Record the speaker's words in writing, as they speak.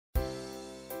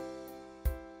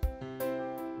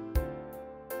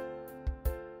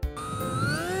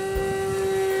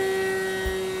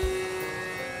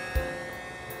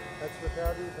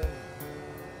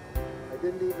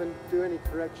didn't even do any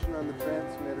correction on the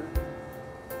transmitter.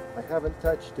 I haven't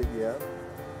touched it yet.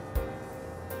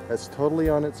 That's totally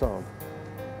on its own.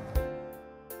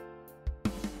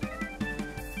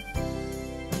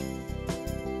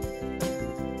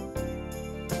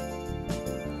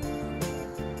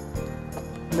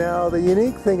 Now, the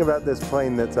unique thing about this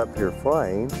plane that's up here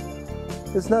flying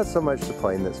is not so much the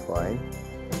plane that's flying.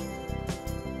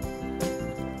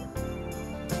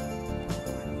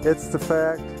 It's the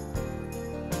fact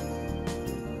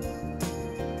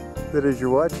that as you're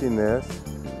watching this,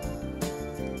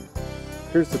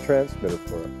 here's the transmitter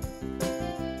for it.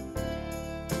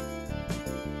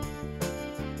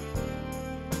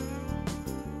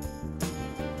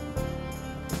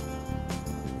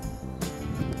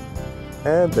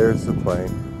 And there's the plane.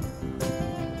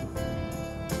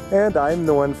 And I'm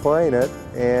the one flying it,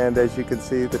 and as you can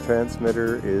see, the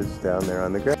transmitter is down there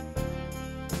on the ground.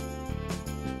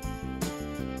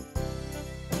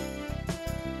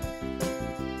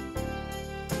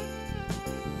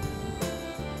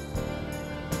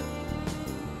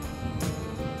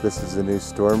 This is a new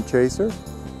storm chaser.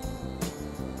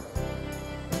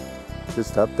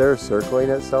 Just up there circling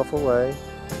itself away.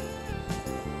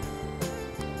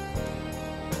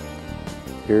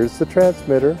 Here's the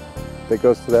transmitter that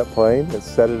goes to that plane. It's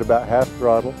set at about half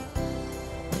throttle.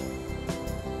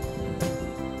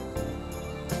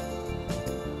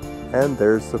 And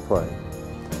there's the plane.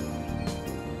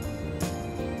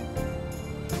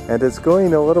 And it's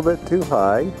going a little bit too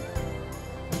high.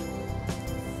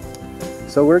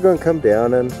 So we're going to come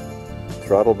down and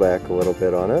throttle back a little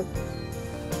bit on it.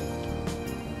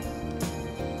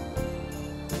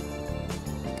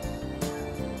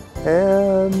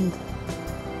 And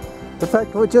in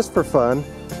fact, well, just for fun,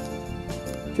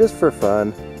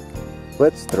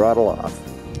 let's throttle off.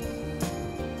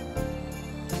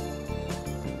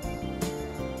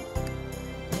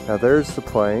 Now there's the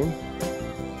plane.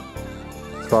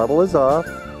 Throttle is off.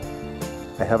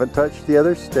 I haven't touched the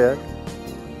other stick.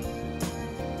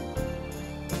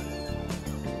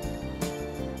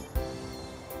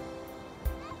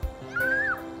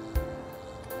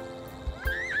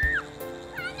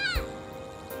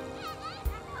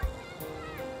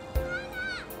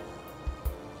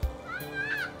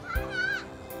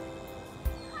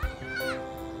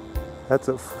 That's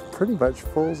a pretty much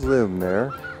full zoom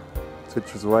there,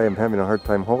 which is why I'm having a hard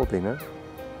time holding it.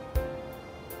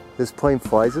 This plane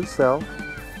flies itself.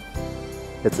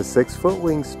 It's a 6-foot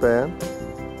wingspan.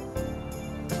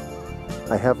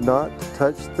 I have not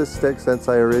touched the stick since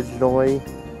I originally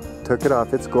took it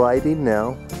off. It's gliding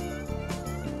now.